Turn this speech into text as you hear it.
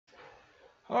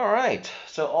Alright,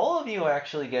 so all of you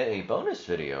actually get a bonus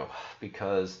video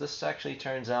because this actually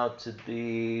turns out to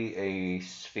be a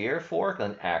sphere fork,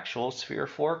 an actual sphere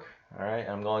fork. Alright,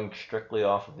 I'm going strictly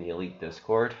off of the Elite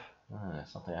Discord.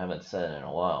 Something I haven't said in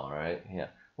a while, right? Yeah,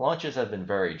 launches have been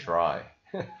very dry.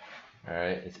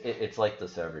 Alright, it's like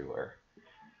this everywhere.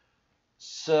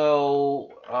 So,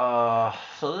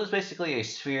 so this is basically a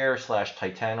sphere slash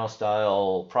Titano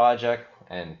style project,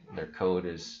 and their code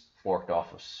is forked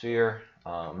off of sphere.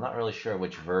 I'm not really sure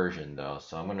which version though,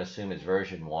 so I'm going to assume it's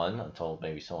version 1 until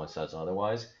maybe someone says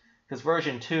otherwise. Because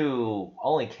version 2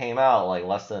 only came out like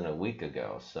less than a week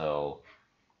ago, so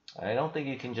I don't think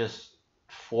you can just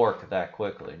fork that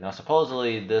quickly. Now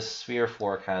supposedly this sphere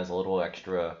fork has a little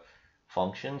extra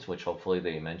functions, which hopefully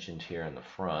they mentioned here in the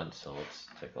front, so let's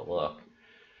take a look.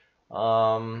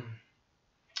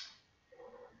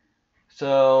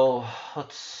 So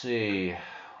let's see.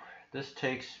 This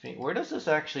takes me. Where does this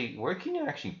actually? Where can you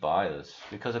actually buy this?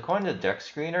 Because according to Deck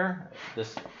Screener,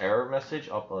 this error message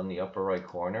up on the upper right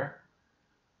corner,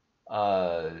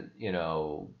 you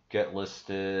know, get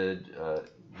listed.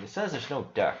 It says there's no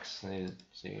decks. Let me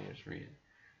see. Just read.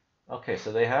 Okay,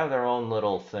 so they have their own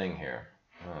little thing here.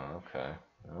 Oh, okay.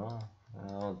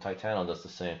 Well, Titano does the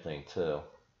same thing too.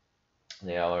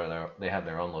 They have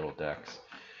their own little decks.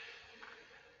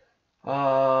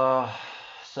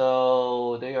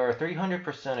 So they are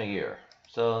 300% a year.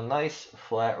 So nice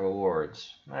flat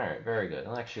rewards. All right, very good.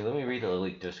 And actually, let me read the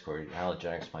Elite Discord.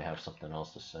 Halogenics might have something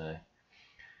else to say.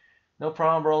 No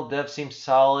problem, bro. Dev seems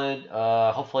solid.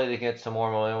 Hopefully they get some more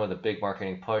momentum with a big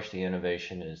marketing push. The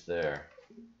innovation is there.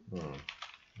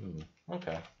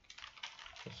 Okay.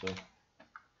 Let's see.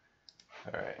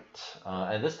 All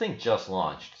right. And this thing just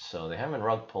launched, so they haven't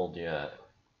rug pulled yet.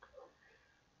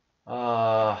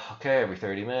 Okay, every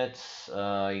 30 minutes,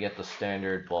 you get the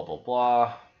standard blah, blah,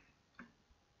 blah.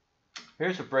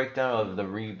 Here's a breakdown of the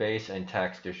rebase and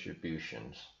tax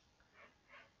distributions.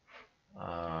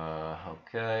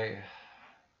 Okay.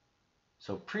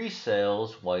 So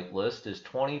pre-sales whitelist is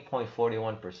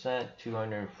 20.41%,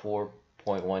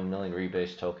 204.1 million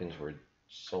rebase tokens were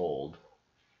sold.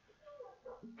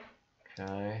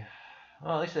 Okay.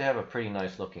 Well, at least they have a pretty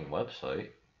nice looking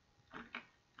website.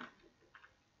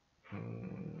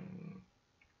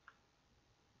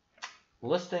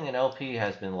 Listing an LP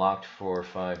has been locked for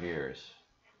 5 years.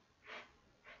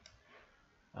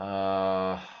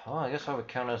 Well, I guess I would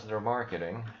count as their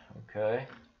marketing. Okay.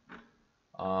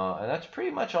 And that's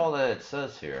pretty much all that it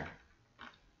says here.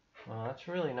 Well, that's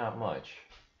really not much.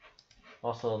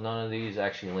 Also, none of these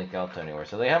actually link out to anywhere,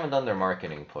 so they haven't done their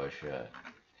marketing push yet.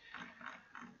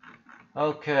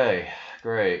 Okay,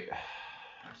 great.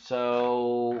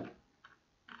 So,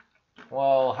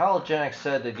 well, Halogenics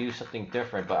said they do something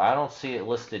different, but I don't see it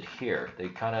listed here. They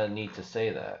kind of need to say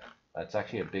that. That's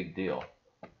actually a big deal.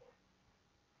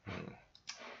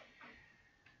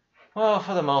 Well,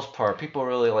 for the most part, people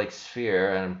really like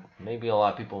Sphere, and maybe a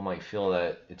lot of people might feel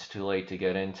that it's too late to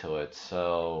get into it,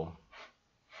 so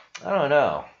I don't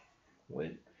know. I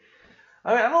mean,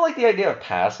 I don't like the idea of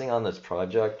passing on this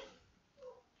project,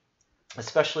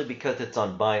 especially because it's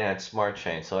on Binance Smart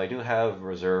Chain, so I do have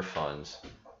reserve funds.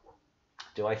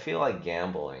 Do I feel like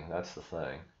gambling? That's the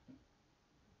thing.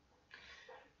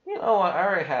 You know what? I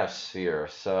already have Sphere,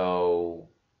 so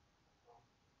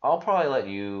I'll probably let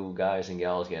you guys and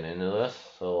gals get into this.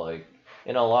 So, like,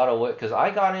 in a lot of ways, because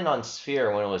I got in on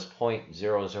Sphere when it was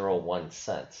 0.001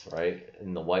 cents, right,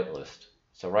 in the whitelist.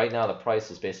 So right now the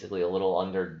price is basically a little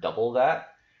under double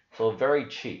that. So very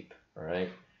cheap, right?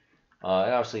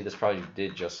 And obviously this project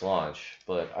did just launch,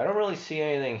 but I don't really see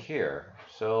anything here.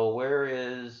 So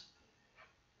where's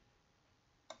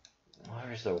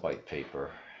the white paper?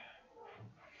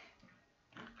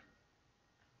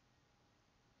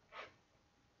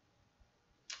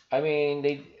 I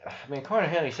mean,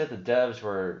 Carnahan, he said the devs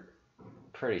were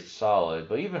pretty solid,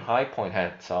 but even High Point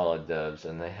had solid devs,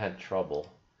 and they had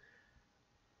trouble.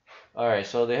 Alright,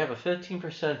 so they have a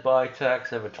 15% buy tax,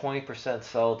 they have a 20%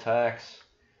 sell tax.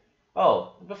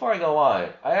 Oh, before I go on,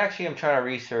 I actually am trying to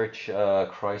research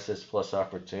crisis plus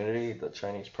opportunity, the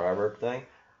Chinese proverb thing.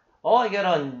 All I get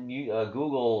on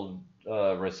Google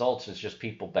results is just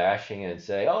people bashing it and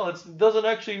say, oh, it doesn't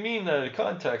actually mean that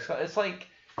context. It's like,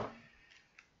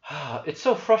 it's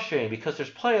so frustrating because there's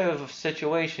plenty of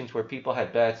situations where people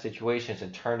had bad situations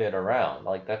and turned it around.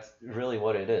 Like, that's really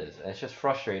what it is. And it's just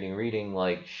frustrating reading,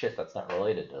 like, shit that's not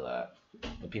related to that.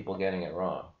 And people getting it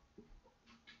wrong.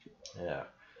 Yeah.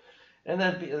 And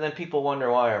then people wonder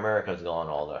why America's going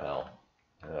all to hell.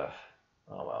 Ugh.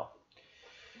 Oh, well.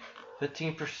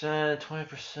 15%,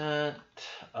 20%.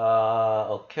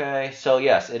 Okay. So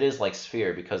yes, it is like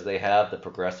Sphere because they have the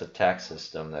progressive tax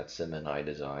system that Sim and I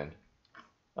designed.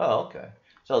 Oh, okay.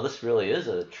 So this really is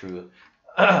a true.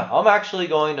 I'm actually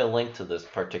going to link to this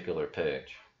particular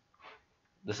page.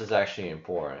 This is actually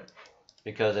important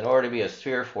because in order to be a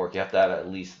Sphere fork, you have to have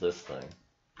at least this thing.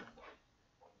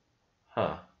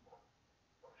 Huh.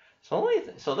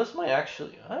 So this might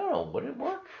actually. I don't know. Would it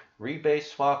work? Rebase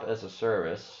swap as a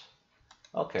service.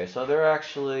 Okay, so they're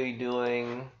actually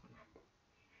doing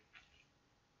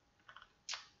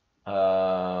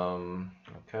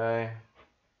okay,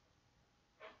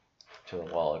 to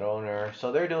the wallet owner.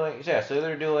 So they're doing so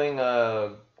they're doing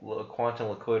quantum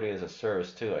liquidity as a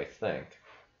service too, I think.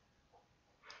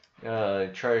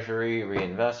 Treasury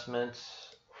reinvestments,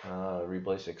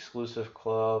 Rebase exclusive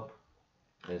club.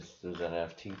 There's an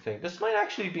NFT thing. This might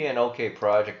actually be an okay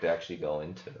project to actually go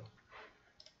into.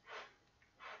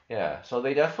 Yeah, so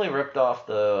they definitely ripped off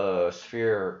the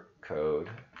Sphere code.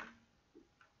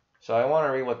 So I want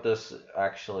to read what this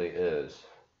actually is.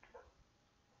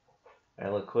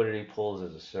 And liquidity pools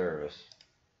as a service.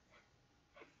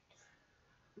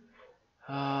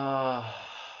 How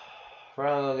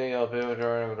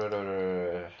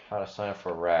to sign up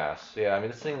for RAS. Yeah, I mean,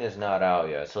 this thing is not out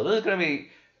yet. So this is going to be...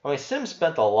 I mean, Sim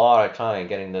spent a lot of time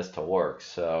getting this to work.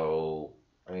 So,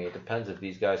 I mean, it depends if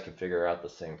these guys can figure out the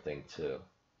same thing too.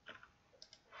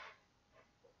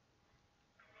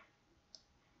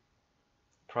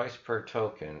 Price per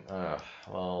token.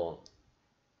 Well,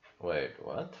 wait,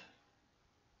 what?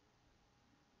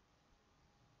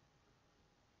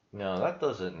 No, that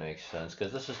doesn't make sense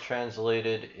because this is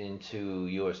translated into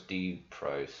USD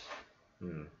price.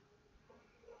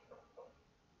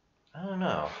 I don't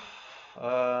know.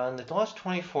 In the last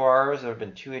 24 hours, there have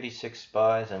been 286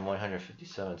 buys and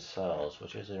 157 sells,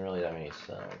 which isn't really that many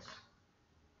sells.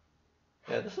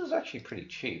 Yeah, this is actually pretty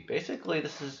cheap. Basically,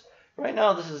 this is right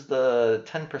now. This is the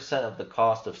 10% of the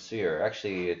cost of Seer.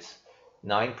 Actually, it's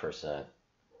 9%.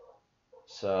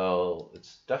 So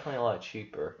it's definitely a lot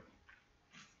cheaper.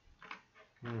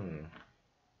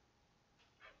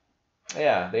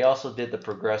 Yeah, they also did the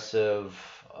progressive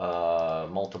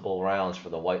multiple rounds for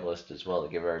the whitelist as well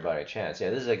to give everybody a chance. Yeah,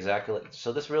 this is exactly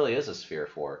so. This really is a Sphere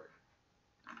fork.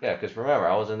 Yeah, because remember,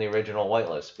 I was in the original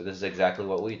whitelist, but this is exactly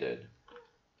what we did.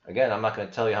 Again, I'm not going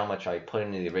to tell you how much I put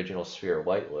into the original Sphere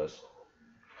whitelist.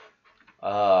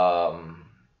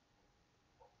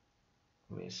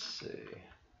 Let me see.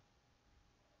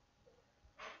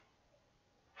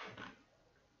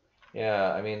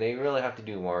 Yeah, I mean, they really have to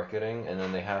do marketing, and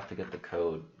then they have to get the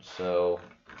code. So,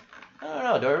 I don't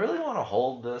know. Do I really want to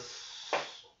hold this?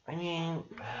 I mean,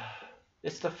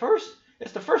 it's the first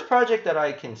project that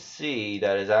I can see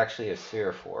that is actually a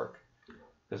Sphere fork.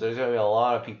 Because there's going to be a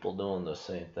lot of people doing the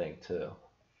same thing, too.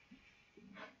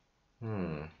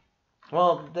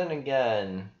 Well, then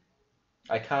again,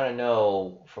 I kind of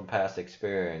know from past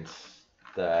experience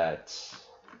that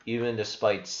even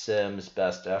despite Sim's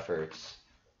best efforts,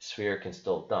 Sphere can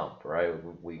still dump, right?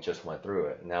 We just went through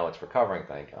it. Now it's recovering,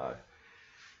 thank God.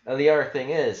 And the other thing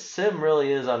is, Sim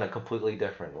really is on a completely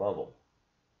different level.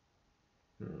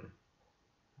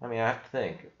 I mean, I have to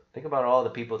think. Think about all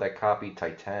the people that copied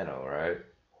Titano, right?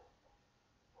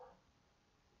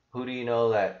 Who do you know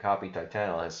that copied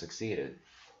Titano has succeeded?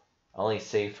 Only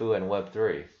Safuu and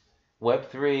Web3.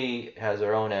 Web3 has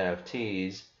their own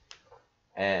NFTs,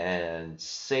 and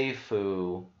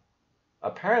Safuu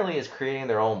apparently is creating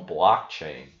their own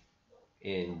blockchain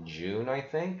in June, I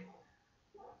think.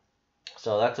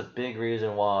 So that's a big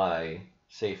reason why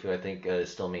Safuu, I think,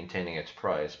 is still maintaining its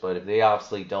price. But if they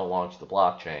obviously don't launch the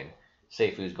blockchain,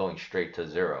 Safuu is going straight to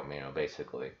zero,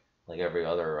 basically. Like every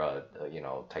other,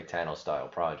 Titano-style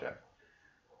project.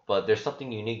 But there's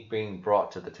something unique being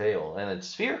brought to the table. And then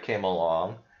Sphere came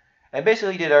along and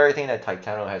basically did everything that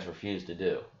Titano has refused to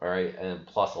do, alright? And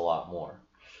plus a lot more.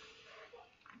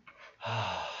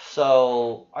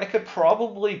 So I could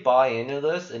probably buy into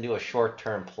this and do a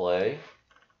short-term play.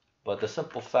 But the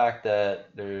simple fact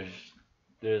that there's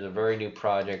a very new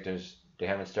project, they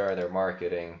haven't started their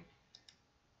marketing.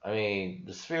 I mean,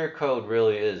 the Sphere code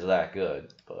really is that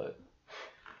good, but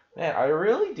man, I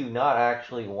really do not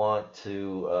actually want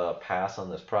to pass on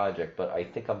this project, but I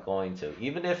think I'm going to,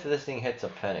 even if this thing hits a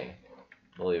penny,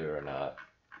 believe it or not.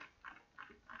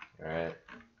 All right,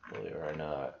 believe it or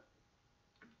not.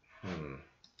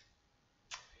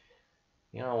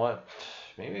 You know what?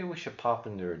 Maybe we should pop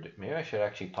into maybe I should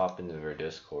actually pop into their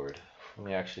Discord. Let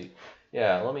me actually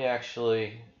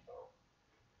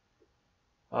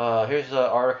Here's an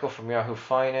article from Yahoo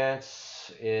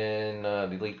Finance in the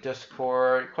Elite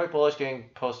Discord. Quite bullish, getting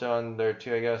posted on there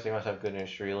too, I guess. They must have good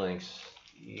industry links.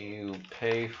 You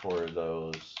pay for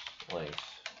those links.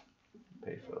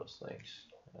 Pay for those links.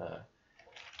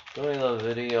 Doing the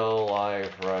video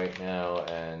live right now,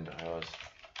 and I was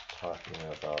talking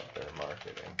about their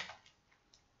marketing.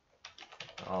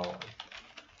 Oh.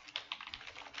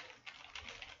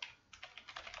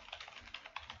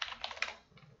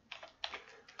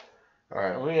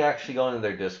 Alright, let me actually go into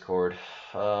their Discord.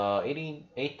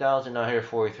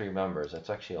 88,943 members. That's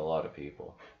actually a lot of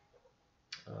people.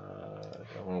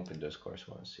 I'm open Discord, so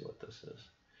I want to see what this is.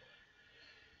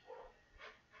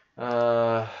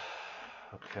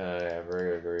 Okay, I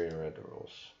very agree and read the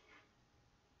rules.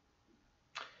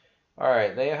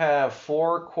 Alright, they have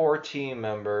 4 core team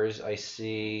members. I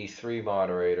see 3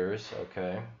 moderators.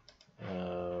 Okay.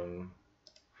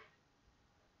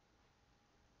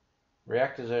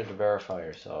 React is there to verify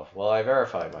yourself. Well, I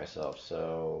verified myself,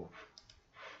 so...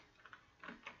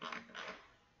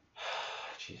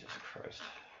 Jesus Christ.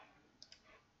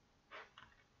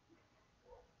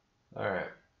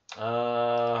 Alright.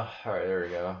 Alright, there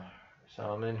we go. So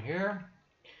I'm in here.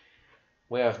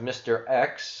 We have Mr.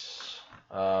 X.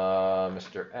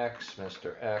 Mr. X,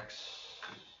 Mr. X,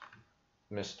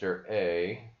 Mr.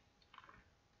 A.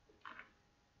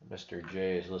 Mr.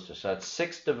 J is listed. So that's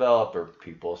 6 developer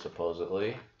people,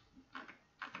 supposedly.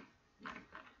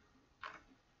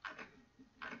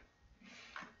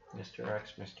 Mr.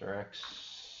 X, Mr.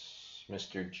 X,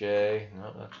 Mr. J.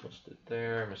 No, that's listed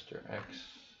there. Mr. X,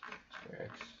 Mr.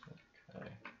 X.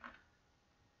 Okay.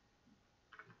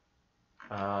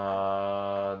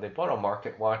 They bought a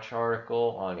Market Watch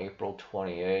article on April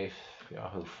 28th.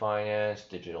 Yahoo Finance,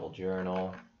 Digital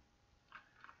Journal.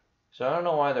 So I don't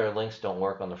know why their links don't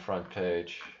work on the front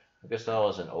page. I guess that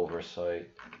was an oversight.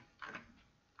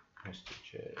 Mr.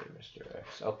 J, Mr.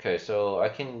 X. Okay, so I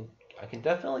can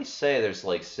definitely say there's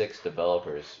like 6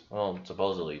 developers. Well,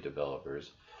 supposedly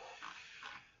developers.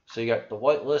 So you got the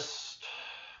whitelist,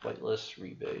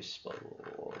 Rebase, blah blah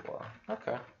blah blah.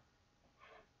 Okay.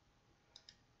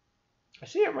 I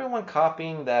see everyone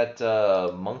copying that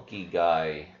monkey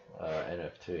guy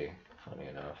NFT. Funny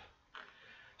enough.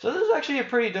 So this is actually a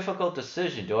pretty difficult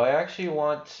decision. Do I actually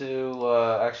want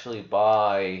to actually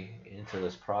buy into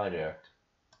this project?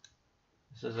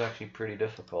 This is actually pretty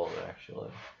difficult, actually.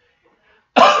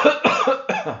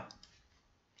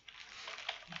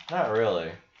 Not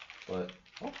really, but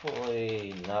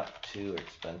hopefully not too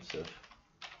expensive.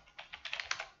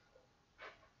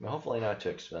 I mean, hopefully not too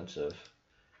expensive.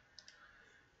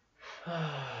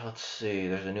 Let's see,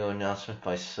 there's a new announcement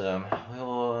by Sim. We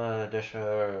will dish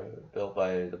built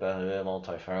by the best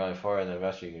multi-firm for the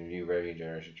investor. You can view revenue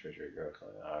generation treasury growth.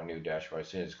 Our new dashboard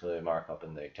soon is clearly markup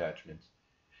in the attachments.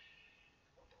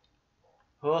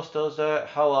 Who else does that?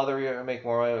 How will other make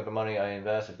more money with the money I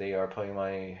invest if they are putting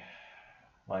my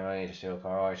money to steal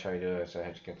car? I try to do it so I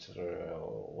have to consider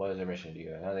what is their mission to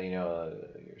you? Now that you know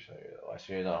last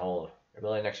year is on hold.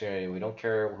 Really next year we don't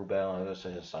care who balances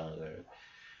this is silent there.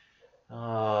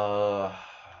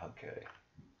 Okay.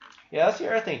 Yeah, that's the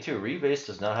other thing too. Rebase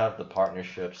does not have the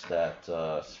partnerships that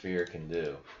Sphere can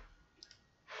do.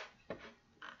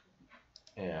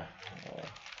 Yeah,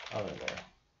 I'm in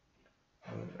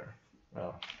there.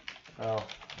 Oh, well,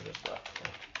 I just left.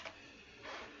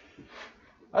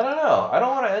 I don't know. I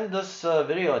don't want to end this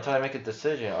video until I make a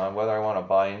decision on whether I want to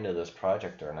buy into this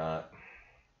project or not.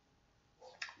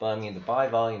 But I mean, the buy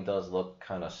volume does look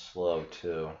kind of slow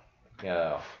too.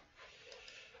 Yeah.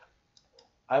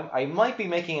 I might be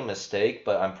making a mistake,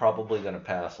 but I'm probably going to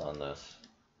pass on this.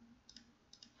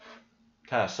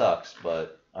 Kind of sucks,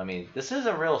 but I mean, this is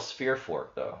a real Sphere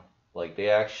fork though. Like they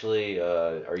actually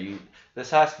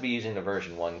this has to be using the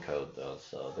version 1 code though,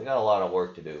 so they got a lot of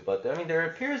work to do. But I mean, there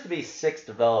appears to be 6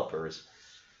 developers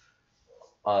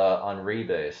on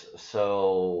Rebase,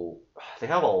 so they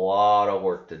have a lot of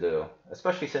work to do,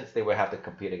 especially since they would have to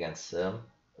compete against Sim,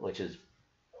 which is,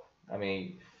 I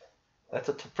mean, that's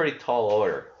a pretty tall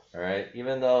order, all right?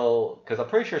 Even though, because I'm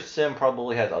pretty sure Sim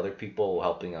probably has other people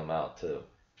helping him out too.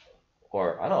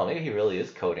 Or, I don't know, maybe he really is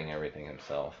coding everything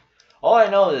himself. All I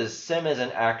know is Sim is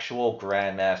an actual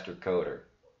grandmaster coder.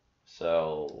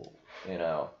 So, you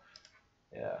know,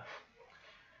 yeah.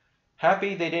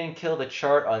 Happy they didn't kill the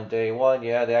chart on day 1.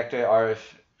 Yeah, they activated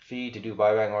RFE to do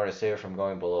buyback in order to save it from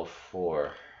going below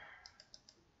 4.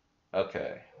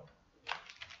 Okay.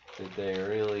 Did they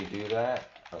really do that?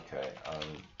 Okay,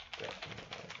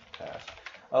 definitely pass.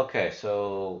 Okay,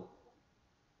 so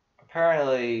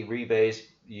apparently Rebase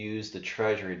used the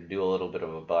treasury to do a little bit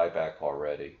of a buyback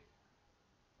already.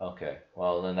 Okay,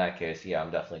 well in that case, yeah,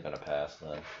 I'm definitely gonna pass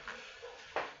then.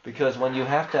 Because when you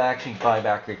have to actually buy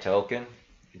back your token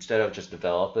instead of just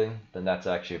developing, then that's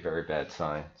actually a very bad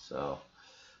sign. So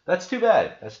that's too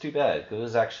bad. That's too bad.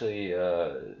 Because this actually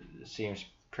seems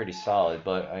pretty solid.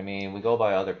 But I mean, we go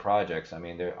by other projects. I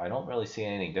mean, I don't really see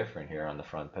anything different here on the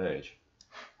front page.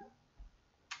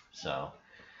 So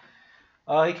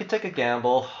you could take a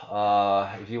gamble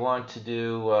if you want to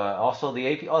do. Also, the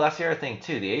AP. Oh, that's the other thing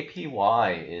too. The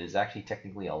APY is actually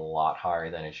technically a lot higher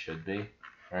than it should be.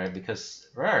 Right, because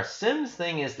remember, Sim's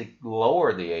thing is to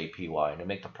lower the APY to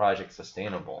make the project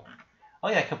sustainable. Oh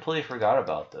yeah, I completely forgot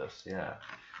about this. Yeah.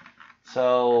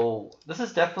 So this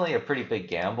is definitely a pretty big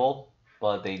gamble,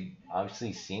 but they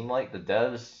obviously seem like the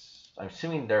devs, I'm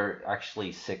assuming they're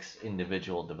actually 6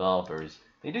 individual developers.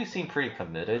 They do seem pretty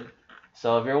committed.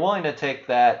 So if you're willing to take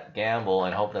that gamble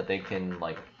and hope that they can,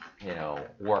 like, you know,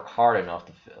 work hard enough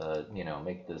to, you know,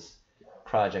 make this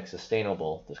project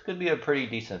sustainable, this could be a pretty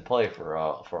decent play for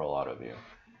a lot of you.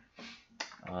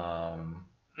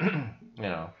 You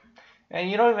know,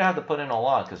 and you don't even have to put in a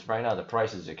lot because right now the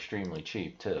price is extremely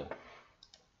cheap too.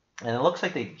 And it looks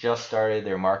like they just started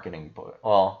their marketing.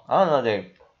 Well, I don't know.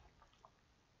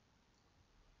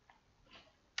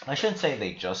 I shouldn't say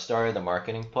they just started the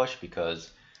marketing push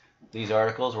because these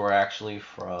articles were actually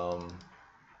from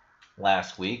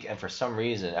last week, and for some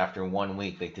reason, after 1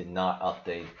 week, they did not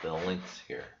update the links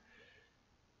here.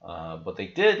 But they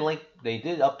did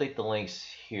update the links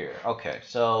here. Okay,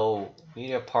 so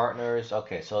media partners.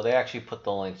 Okay, so they actually put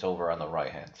the links over on the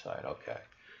right-hand side. Okay.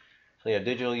 So yeah,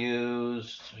 digital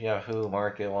use, Yahoo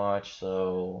Market Watch.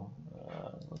 So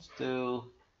let's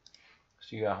do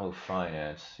Yahoo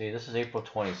Finance. See, this is April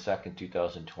 22nd,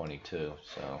 2022.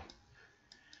 So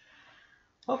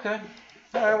okay,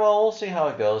 all right. Well, we'll see how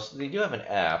it goes. They do have an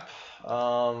app.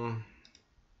 Yeah,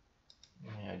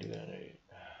 I do.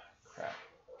 Crap.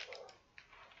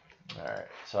 All right.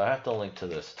 So I have to link to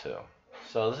this too.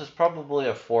 So this is probably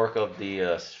a fork of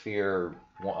the Sphere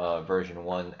version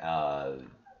 1.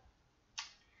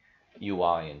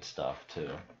 UI and stuff too.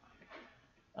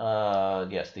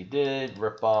 Yes, they did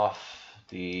rip off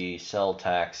the sell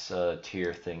tax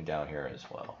tier thing down here as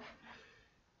well.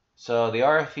 So the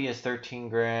RFE is 13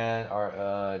 grand.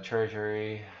 Our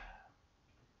treasury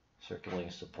circulating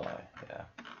supply. Yeah,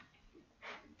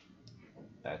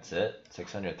 that's it.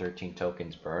 613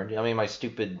 tokens burned. I mean, my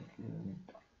stupid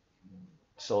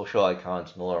social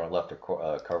icons in the lower left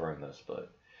are covering this,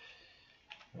 but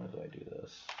how do I do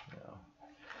this? No.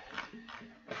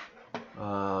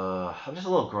 I'm just a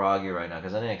little groggy right now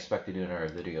because I didn't expect to do another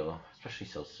video, especially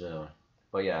so soon.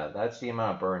 But yeah, that's the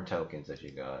amount of burn tokens that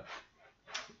you got.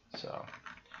 So,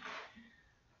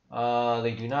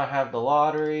 they do not have the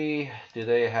lottery. Do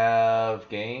they have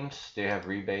games? Do they have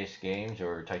Rebase games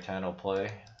or Titano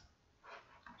Play?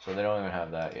 So they don't even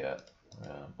have that yet.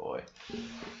 Oh boy.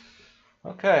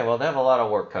 Okay, well they have a lot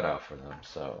of work cut out for them.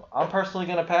 So I'm personally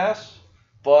gonna pass.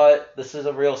 But this is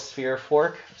a real Sphere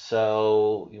fork,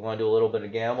 so you want to do a little bit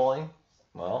of gambling?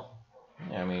 Well,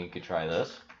 I mean, you could try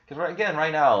this. Because again,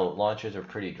 right now, launches are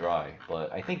pretty dry.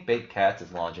 But I think Big Cats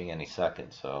is launching any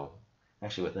second, so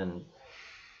actually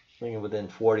within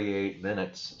 48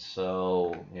 minutes.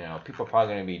 So, you know, people are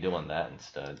probably going to be doing that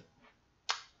instead.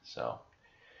 So,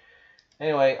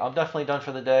 anyway, I'm definitely done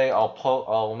for the day.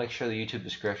 I'll make sure the YouTube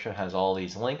description has all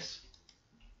these links.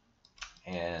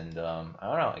 And I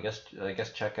don't know. I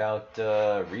guess check out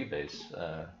Rebase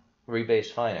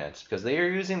Finance because they are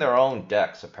using their own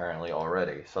DEX apparently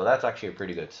already. So that's actually a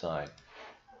pretty good sign.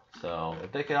 So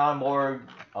if they can onboard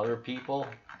other people,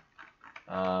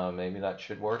 maybe that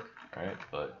should work, right?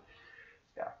 But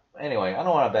yeah. Anyway, I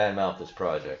don't want to badmouth this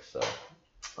project. So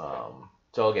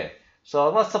again, so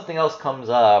unless something else comes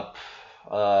up.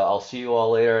 I'll see you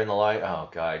all later in the live. Oh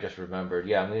god, I just remembered.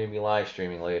 Yeah, I'm going to be live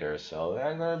streaming later, so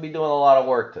I'm going to be doing a lot of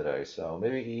work today. So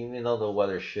maybe even though the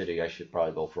weather's shitty, I should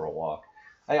probably go for a walk.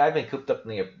 I've been cooped up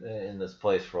in this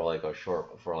place for like a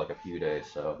few days,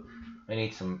 so I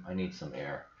need some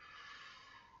air.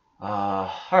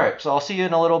 All right, so I'll see you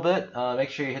in a little bit. Make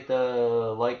sure you hit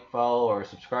the like, follow, or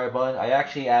subscribe button. I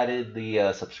actually added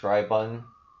the subscribe button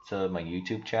to my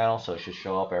YouTube channel, so it should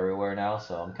show up everywhere now.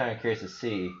 So I'm kind of curious to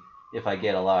see if I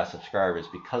get a lot of subscribers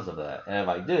because of that. And if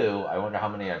I do, I wonder how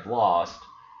many I've lost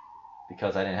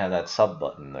because I didn't have that sub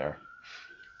button there.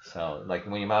 So, like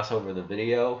when you mouse over the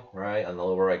video, right, on the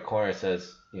lower right corner it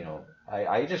says, you know,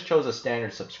 I just chose a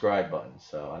standard subscribe button,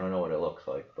 so I don't know what it looks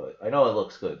like, but I know it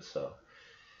looks good, so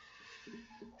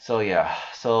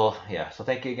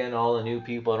thank you again to all the new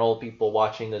people and old people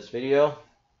watching this video.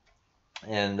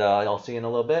 And I'll see you in a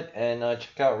little bit, and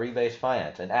check out Rebase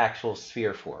Finance, an actual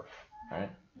Sphere fork, all right?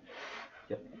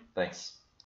 Thanks.